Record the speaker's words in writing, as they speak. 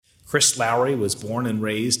Chris Lowry was born and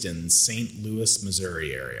raised in St. Louis,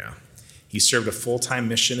 Missouri area. He served a full-time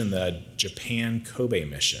mission in the Japan Kobe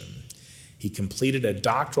mission. He completed a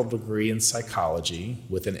doctoral degree in psychology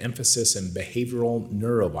with an emphasis in behavioral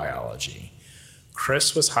neurobiology.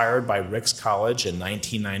 Chris was hired by Ricks College in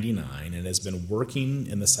 1999 and has been working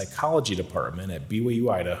in the psychology department at BYU,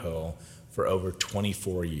 Idaho for over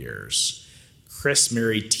 24 years. Chris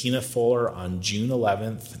married Tina Fuller on June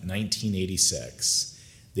 11th, 1986.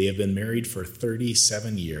 They have been married for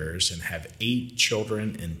 37 years and have 8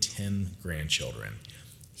 children and 10 grandchildren.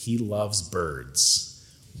 He loves birds,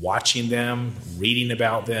 watching them, reading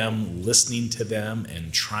about them, listening to them,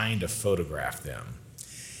 and trying to photograph them.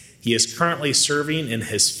 He is currently serving in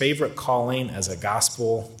his favorite calling as a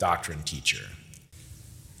gospel doctrine teacher.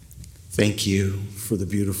 Thank you for the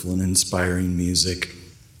beautiful and inspiring music.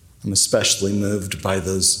 I'm especially moved by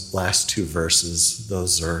those last 2 verses.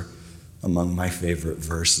 Those are among my favorite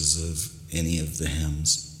verses of any of the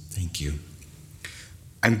hymns. Thank you.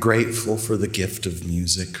 I'm grateful for the gift of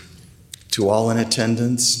music. To all in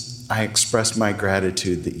attendance, I express my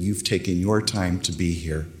gratitude that you've taken your time to be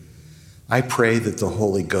here. I pray that the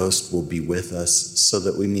Holy Ghost will be with us so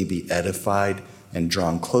that we may be edified and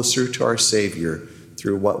drawn closer to our Savior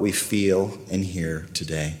through what we feel and hear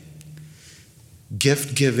today.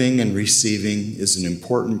 Gift giving and receiving is an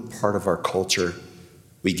important part of our culture.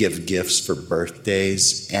 We give gifts for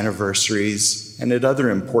birthdays, anniversaries, and at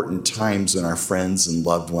other important times in our friends' and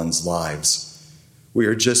loved ones' lives. We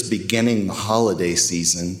are just beginning the holiday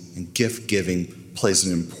season, and gift giving plays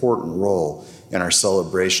an important role in our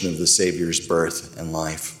celebration of the Savior's birth and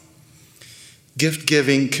life. Gift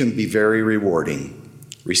giving can be very rewarding.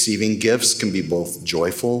 Receiving gifts can be both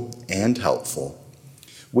joyful and helpful.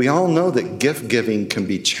 We all know that gift giving can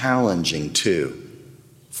be challenging too.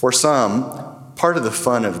 For some, part of the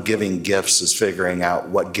fun of giving gifts is figuring out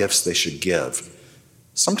what gifts they should give.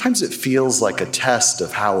 Sometimes it feels like a test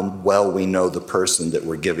of how well we know the person that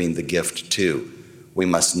we're giving the gift to. We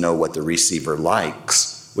must know what the receiver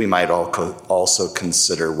likes. We might also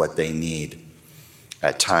consider what they need.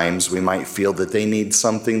 At times, we might feel that they need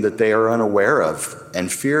something that they are unaware of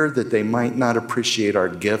and fear that they might not appreciate our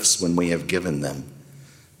gifts when we have given them.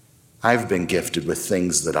 I've been gifted with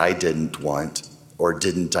things that I didn't want or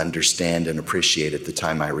didn't understand and appreciate at the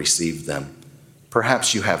time I received them.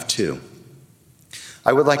 Perhaps you have too.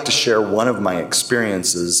 I would like to share one of my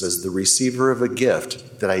experiences as the receiver of a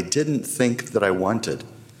gift that I didn't think that I wanted.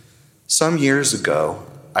 Some years ago,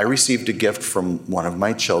 I received a gift from one of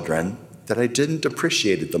my children that I didn't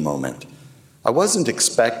appreciate at the moment. I wasn't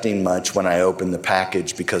expecting much when I opened the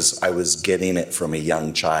package because I was getting it from a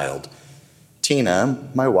young child. Tina,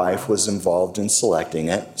 my wife, was involved in selecting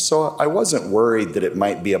it, so I wasn't worried that it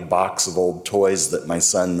might be a box of old toys that my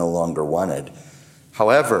son no longer wanted.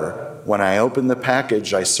 However, when I opened the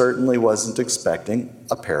package, I certainly wasn't expecting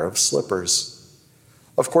a pair of slippers.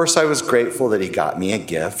 Of course, I was grateful that he got me a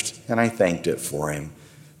gift, and I thanked it for him.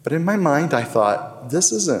 But in my mind, I thought,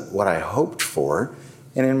 this isn't what I hoped for,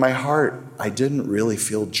 and in my heart, I didn't really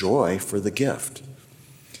feel joy for the gift.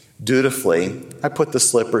 Dutifully, I put the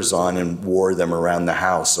slippers on and wore them around the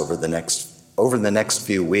house over the next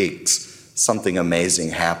few weeks. Something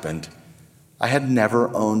amazing happened. I had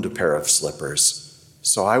never owned a pair of slippers,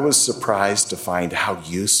 so I was surprised to find how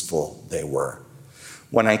useful they were.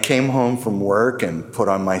 When I came home from work and put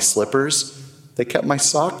on my slippers, they kept my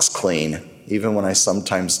socks clean, even when I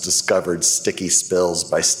sometimes discovered sticky spills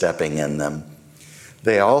by stepping in them.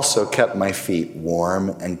 They also kept my feet warm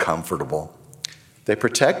and comfortable. They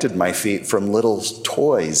protected my feet from little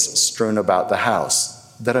toys strewn about the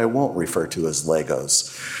house that I won't refer to as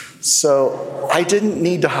Legos. So I didn't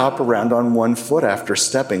need to hop around on one foot after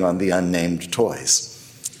stepping on the unnamed toys.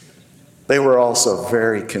 They were also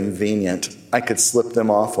very convenient. I could slip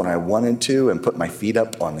them off when I wanted to and put my feet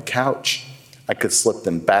up on the couch. I could slip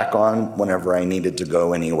them back on whenever I needed to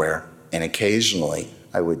go anywhere. And occasionally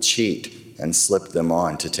I would cheat and slip them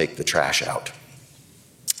on to take the trash out.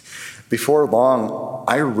 Before long,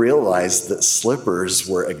 I realized that slippers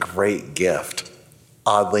were a great gift.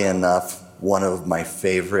 Oddly enough, one of my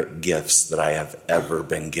favorite gifts that I have ever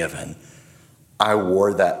been given. I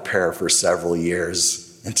wore that pair for several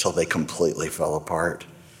years until they completely fell apart.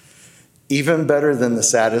 Even better than the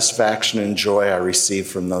satisfaction and joy I received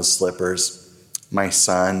from those slippers, my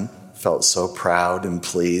son felt so proud and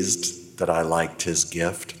pleased that I liked his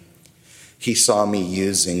gift. He saw me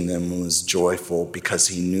using them and was joyful because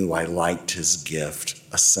he knew I liked his gift.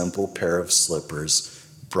 A simple pair of slippers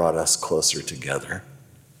brought us closer together.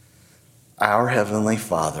 Our Heavenly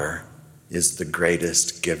Father is the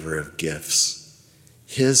greatest giver of gifts.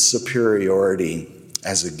 His superiority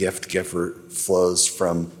as a gift giver flows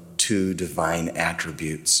from two divine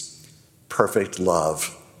attributes, perfect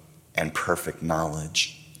love and perfect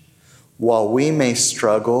knowledge. While we may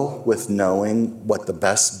struggle with knowing what the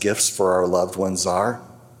best gifts for our loved ones are,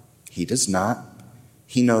 he does not.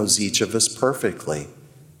 He knows each of us perfectly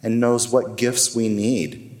and knows what gifts we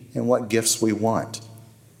need and what gifts we want.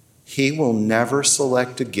 He will never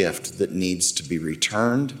select a gift that needs to be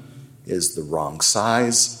returned, is the wrong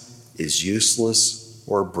size, is useless,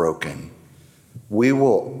 or broken. We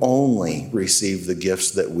will only receive the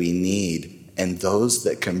gifts that we need and those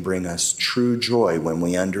that can bring us true joy when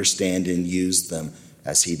we understand and use them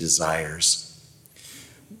as he desires.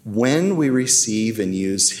 When we receive and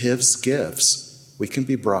use his gifts, we can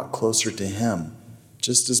be brought closer to him,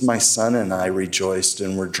 just as my son and I rejoiced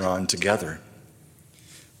and were drawn together.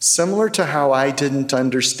 Similar to how I didn't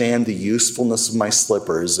understand the usefulness of my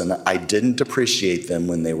slippers and I didn't appreciate them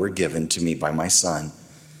when they were given to me by my son,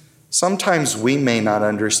 sometimes we may not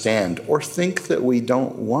understand or think that we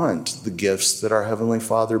don't want the gifts that our Heavenly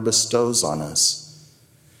Father bestows on us.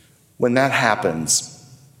 When that happens,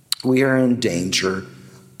 we are in danger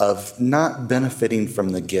of not benefiting from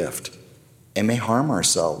the gift and may harm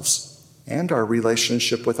ourselves and our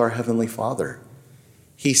relationship with our Heavenly Father.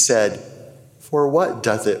 He said, "For what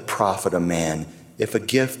doth it profit a man if a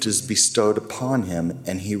gift is bestowed upon him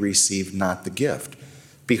and he receive not the gift?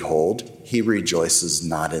 Behold, he rejoices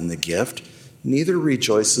not in the gift, neither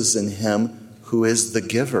rejoices in him who is the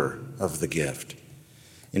giver of the gift."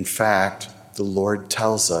 In fact, the Lord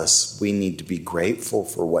tells us we need to be grateful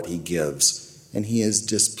for what he gives, and he is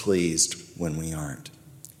displeased when we aren't.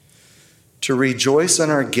 To rejoice in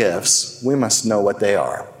our gifts, we must know what they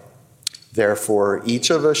are. Therefore, each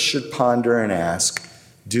of us should ponder and ask,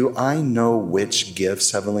 do I know which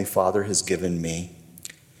gifts Heavenly Father has given me?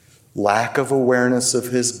 Lack of awareness of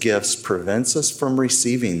his gifts prevents us from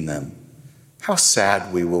receiving them. How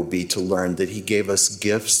sad we will be to learn that he gave us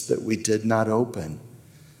gifts that we did not open.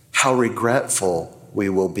 How regretful we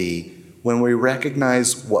will be when we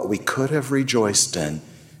recognize what we could have rejoiced in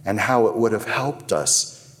and how it would have helped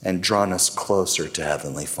us and drawn us closer to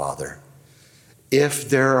Heavenly Father. If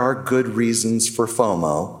there are good reasons for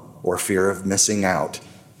FOMO, or fear of missing out,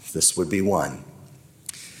 this would be one.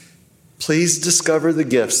 Please discover the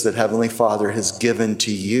gifts that Heavenly Father has given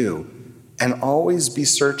to you and always be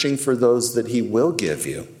searching for those that he will give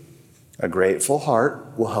you. A grateful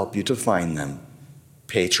heart will help you to find them.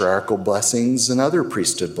 Patriarchal blessings and other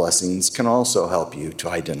priesthood blessings can also help you to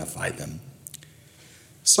identify them.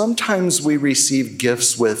 Sometimes we receive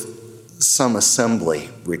gifts with some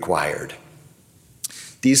assembly required.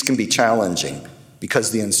 These can be challenging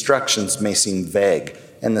because the instructions may seem vague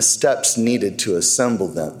and the steps needed to assemble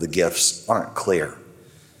the gifts aren't clear.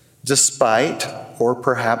 Despite, or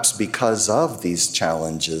perhaps because of these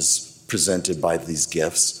challenges presented by these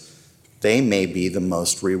gifts, they may be the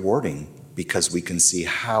most rewarding because we can see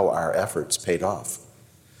how our efforts paid off.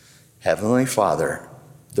 Heavenly Father,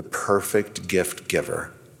 the perfect gift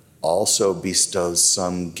giver, also bestows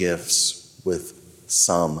some gifts with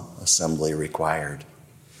some assembly required.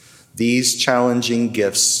 These challenging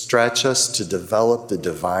gifts stretch us to develop the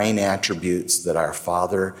divine attributes that our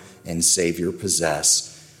Father and Savior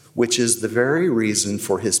possess, which is the very reason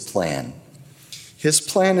for his plan. His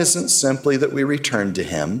plan isn't simply that we return to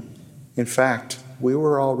him. In fact, we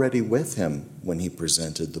were already with him when he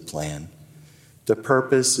presented the plan. The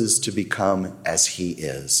purpose is to become as he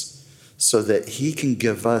is, so that he can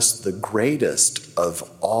give us the greatest of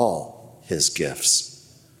all his gifts,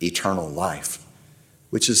 eternal life,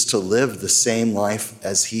 which is to live the same life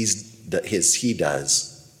as he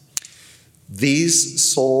does. These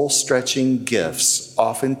soul-stretching gifts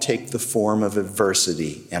often take the form of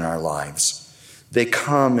adversity in our lives. They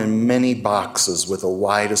come in many boxes with a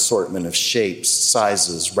wide assortment of shapes,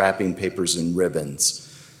 sizes, wrapping papers, and ribbons.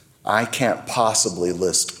 I can't possibly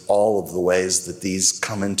list all of the ways that these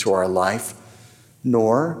come into our life,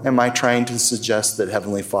 nor am I trying to suggest that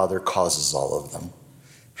Heavenly Father causes all of them.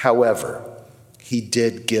 However, he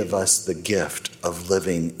did give us the gift of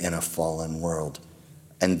living in a fallen world,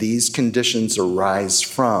 and these conditions arise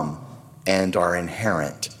from and are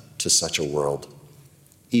inherent to such a world.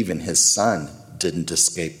 Even his Son didn't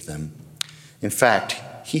escape them. In fact,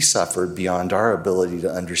 he suffered beyond our ability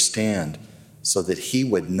to understand so that he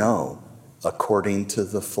would know, according to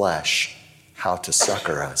the flesh, how to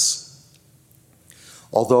succor us.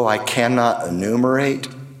 Although I cannot enumerate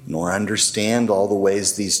nor understand all the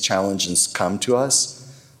ways these challenges come to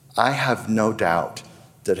us, I have no doubt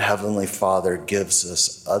that Heavenly Father gives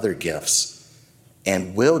us other gifts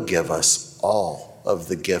and will give us all of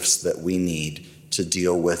the gifts that we need to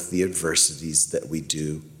deal with the adversities that we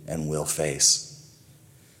do and will face.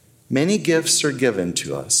 Many gifts are given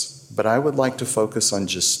to us, but I would like to focus on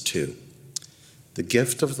just two: the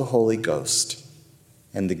gift of the Holy Ghost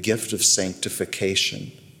and the gift of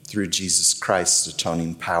sanctification through Jesus Christ's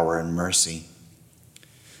atoning power and mercy.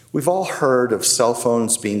 We've all heard of cell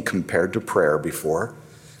phones being compared to prayer before,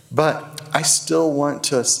 but I still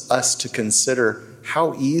want us to consider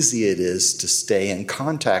how easy it is to stay in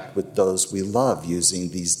contact with those we love using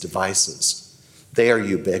these devices. They are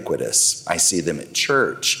ubiquitous. I see them at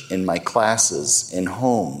church, in my classes, in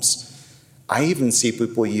homes. I even see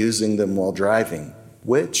people using them while driving,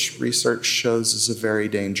 which research shows is a very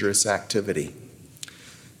dangerous activity.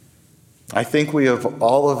 I think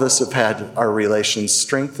all of us have had our relations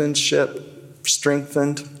strengthened,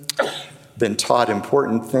 been taught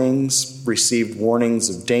important things, received warnings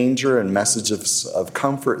of danger and messages of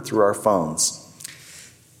comfort through our phones.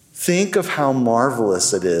 Think of how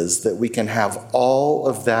marvelous it is that we can have all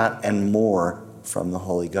of that and more from the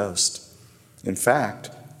Holy Ghost. In fact,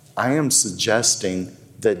 I am suggesting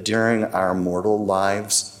that during our mortal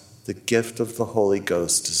lives, the gift of the Holy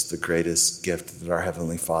Ghost is the greatest gift that our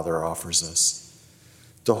Heavenly Father offers us.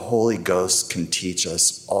 The Holy Ghost can teach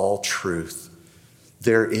us all truth.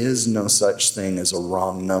 There is no such thing as a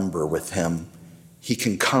wrong number with Him. He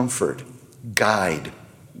can comfort, guide,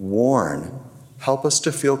 warn, help us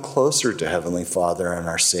to feel closer to Heavenly Father and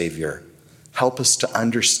our Savior. Help us to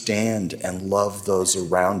understand and love those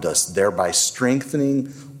around us, thereby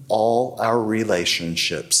strengthening all our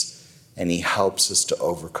relationships. And He helps us to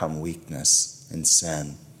overcome weakness and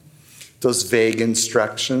sin. Those vague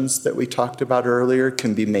instructions that we talked about earlier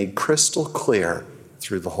can be made crystal clear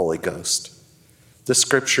through the Holy Ghost. The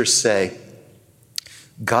scriptures say,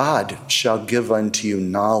 God shall give unto you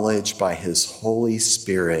knowledge by His Holy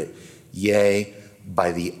Spirit, yea,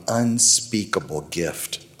 by the unspeakable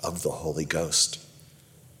gift of the Holy Ghost.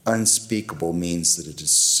 Unspeakable means that it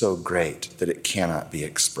is so great that it cannot be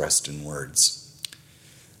expressed in words.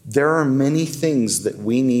 There are many things that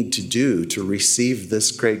we need to do to receive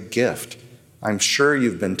this great gift. I'm sure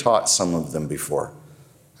you've been taught some of them before.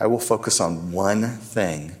 I will focus on one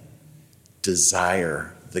thing: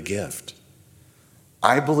 desire the gift.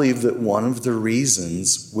 I believe that one of the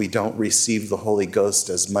reasons we don't receive the Holy Ghost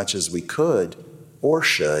as much as we could or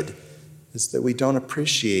should is that we don't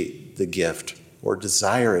appreciate the gift or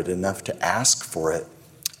desire it enough to ask for it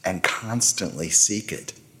and constantly seek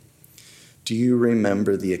it. Do you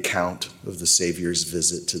remember the account of the Savior's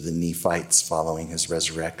visit to the Nephites following His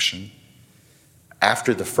resurrection?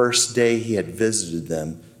 After the first day He had visited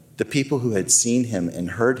them, the people who had seen Him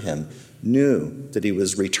and heard Him knew that He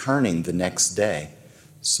was returning the next day.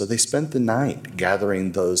 So they spent the night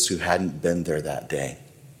gathering those who hadn't been there that day.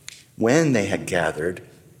 When they had gathered,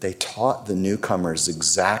 they taught the newcomers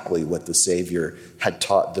exactly what the Savior had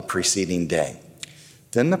taught the preceding day.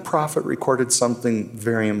 Then the prophet recorded something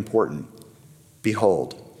very important.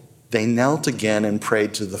 Behold, they knelt again and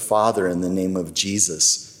prayed to the Father in the name of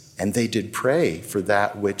Jesus, and they did pray for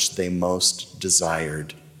that which they most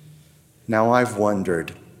desired. Now I've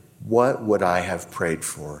wondered, what would I have prayed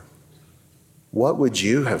for? What would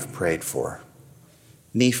you have prayed for?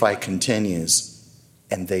 Nephi continues,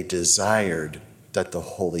 and they desired that the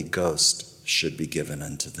Holy Ghost should be given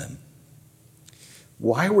unto them.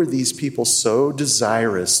 Why were these people so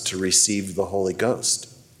desirous to receive the Holy Ghost?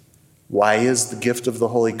 Why is the gift of the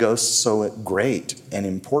Holy Ghost so great and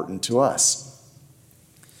important to us?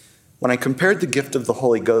 When I compared the gift of the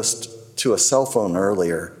Holy Ghost to a cell phone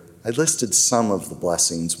earlier, I listed some of the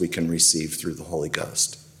blessings we can receive through the Holy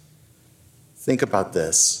Ghost. Think about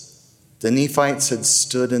this. The Nephites had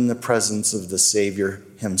stood in the presence of the Savior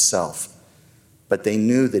Himself, but they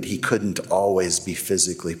knew that He couldn't always be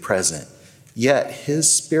physically present. Yet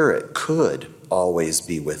His Spirit could always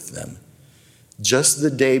be with them. Just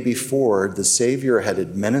the day before, the Savior had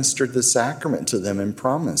administered the sacrament to them and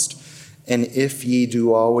promised, "And if ye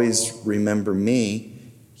do always remember me,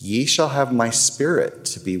 ye shall have my Spirit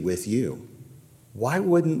to be with you." Why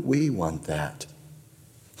wouldn't we want that?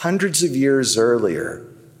 Hundreds of years earlier,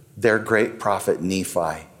 their great prophet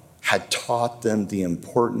Nephi had taught them the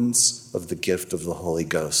importance of the gift of the Holy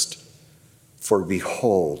Ghost. For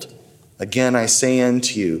behold, again I say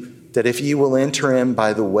unto you, that if ye will enter in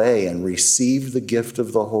by the way and receive the gift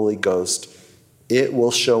of the Holy Ghost, it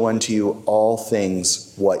will show unto you all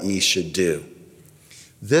things what ye should do.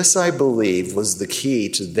 This, I believe, was the key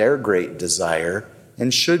to their great desire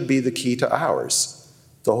and should be the key to ours.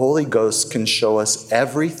 The Holy Ghost can show us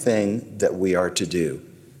everything that we are to do.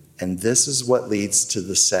 And this is what leads to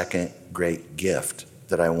the second great gift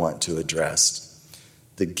that I want to address.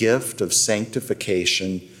 the gift of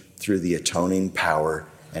sanctification through the atoning power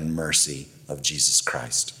and mercy of Jesus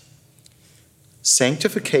Christ.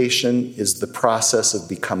 Sanctification is the process of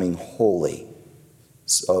becoming holy.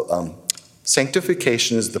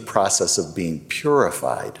 Sanctification is the process of being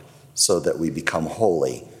purified so that we become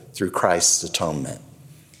holy through Christ's atonement.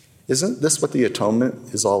 Isn't this what the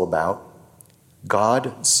atonement is all about?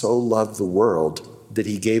 God so loved the world that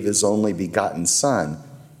he gave his only begotten Son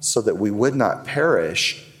so that we would not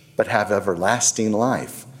perish but have everlasting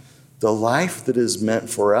life. The life that is meant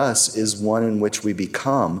for us is one in which we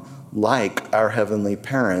become like our heavenly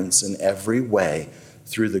parents in every way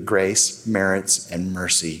through the grace, merits, and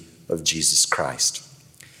mercy of Jesus Christ.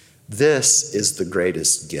 This is the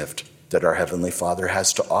greatest gift that our Heavenly Father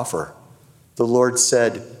has to offer. The Lord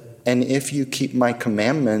said, "And if you keep my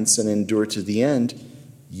commandments and endure to the end,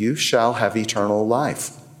 you shall have eternal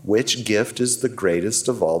life," which gift is the greatest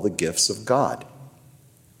of all the gifts of God.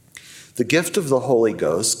 The gift of the Holy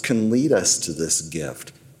Ghost can lead us to this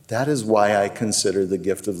gift. That is why I consider the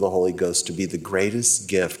gift of the Holy Ghost to be the greatest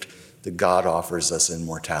gift that God offers us in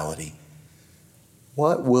mortality.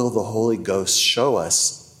 What will the Holy Ghost show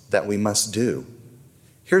us that we must do?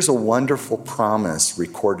 Here's a wonderful promise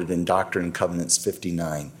recorded in Doctrine and Covenants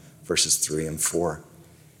 59, verses 3 and 4.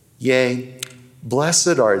 "Yea,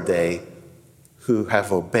 blessed are they who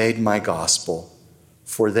have obeyed my gospel,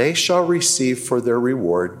 for they shall receive for their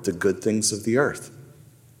reward the good things of the earth,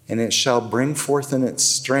 and it shall bring forth in its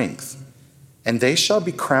strength, and they shall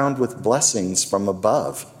be crowned with blessings from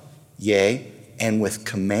above, yea, and with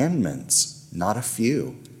commandments, not a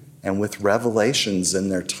few, and with revelations in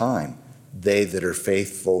their time, they that are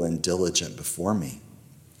faithful and diligent before me."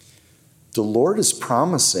 The Lord is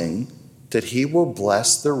promising that he will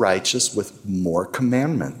bless the righteous with more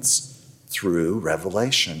commandments through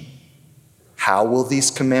revelation. How will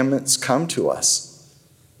these commandments come to us?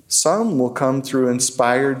 Some will come through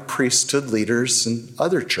inspired priesthood leaders and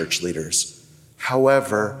other church leaders.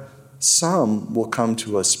 However, some will come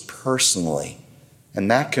to us personally, and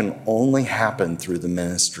that can only happen through the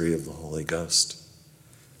ministry of the Holy Ghost.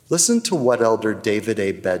 Listen to what Elder David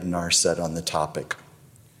A. Bednar said on the topic.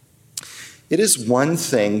 "It is one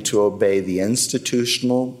thing to obey the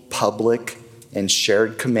institutional, public, and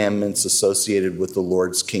shared commandments associated with the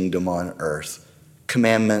Lord's kingdom on earth,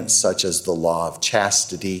 commandments such as the law of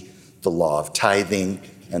chastity, the law of tithing,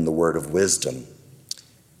 and the word of wisdom.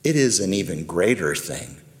 It is an even greater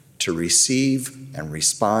thing to receive and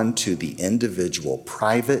respond to the individual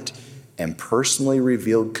private and personally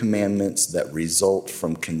revealed commandments that result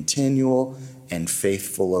from continual and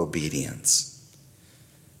faithful obedience.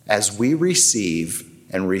 As we receive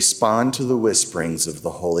and respond to the whisperings of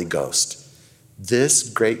the Holy Ghost, this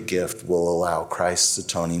great gift will allow Christ's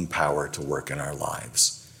atoning power to work in our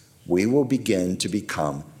lives. We will begin to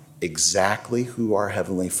become exactly who our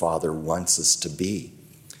Heavenly Father wants us to be.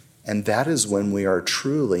 And that is when we are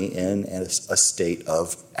truly in a state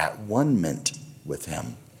of at-one-ment with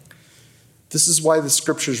him. This is why the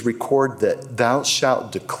scriptures record that thou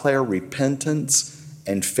shalt declare repentance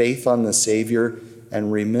and faith on the Savior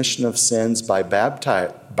and remission of sins by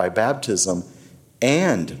baptism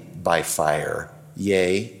and by fire,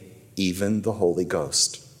 yea, even the Holy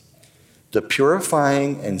Ghost. The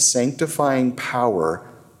purifying and sanctifying power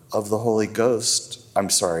of the Holy Ghost,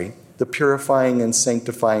 the purifying and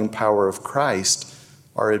sanctifying power of Christ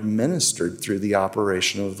are administered through the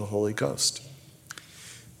operation of the Holy Ghost.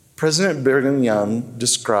 President Brigham Young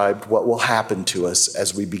described what will happen to us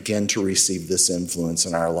as we begin to receive this influence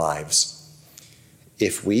in our lives.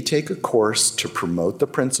 If we take a course to promote the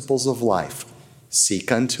principles of life,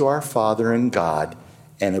 seek unto our Father and God,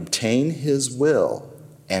 and obtain his will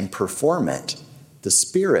and perform it, the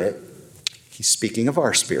Spirit, he's speaking of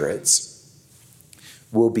our spirits,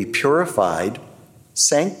 will be purified,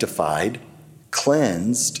 sanctified,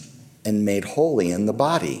 cleansed, and made holy in the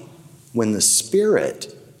body. When the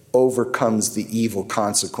Spirit overcomes the evil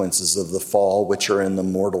consequences of the fall which are in the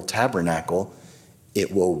mortal tabernacle,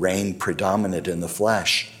 it will reign predominant in the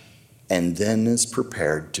flesh, and then is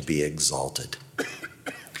prepared to be exalted.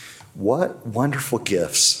 What wonderful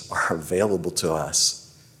gifts are available to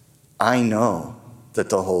us. I know that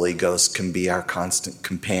the Holy Ghost can be our constant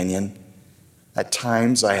companion. At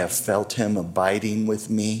times I have felt him abiding with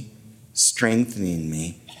me, strengthening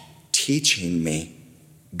me, teaching me,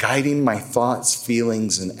 guiding my thoughts,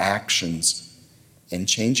 feelings, and actions, and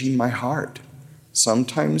changing my heart,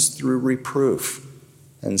 sometimes through reproof,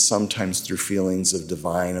 and sometimes through feelings of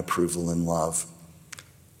divine approval and love.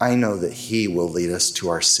 I know that he will lead us to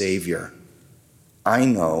our Savior. I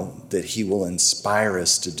know that he will inspire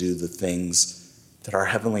us to do the things that our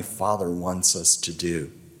Heavenly Father wants us to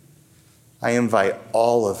do. I invite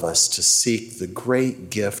all of us to seek the great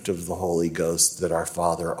gift of the Holy Ghost that our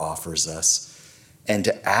Father offers us and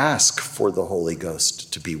to ask for the Holy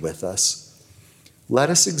Ghost to be with us. Let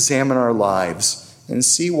us examine our lives and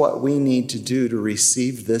see what we need to do to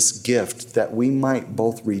receive this gift, that we might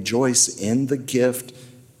both rejoice in the gift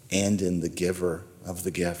and in the giver of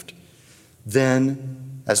the gift.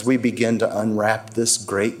 Then, as we begin to unwrap this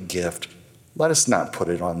great gift, let us not put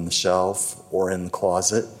it on the shelf or in the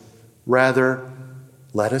closet. Rather,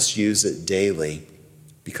 let us use it daily,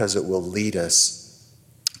 because it will lead us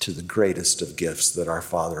to the greatest of gifts that our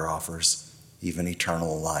Father offers, even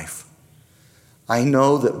eternal life. I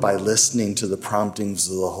know that by listening to the promptings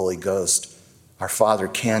of the Holy Ghost, our Father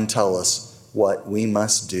can tell us what we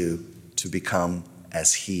must do to become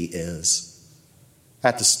as He is.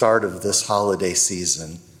 At the start of this holiday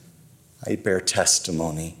season, I bear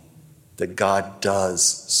testimony that God does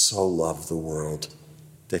so love the world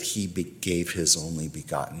that He gave His only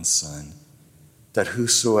begotten Son, that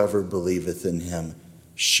whosoever believeth in Him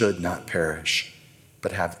should not perish,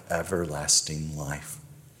 but have everlasting life.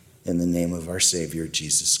 In the name of our Savior,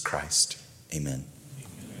 Jesus Christ. Amen.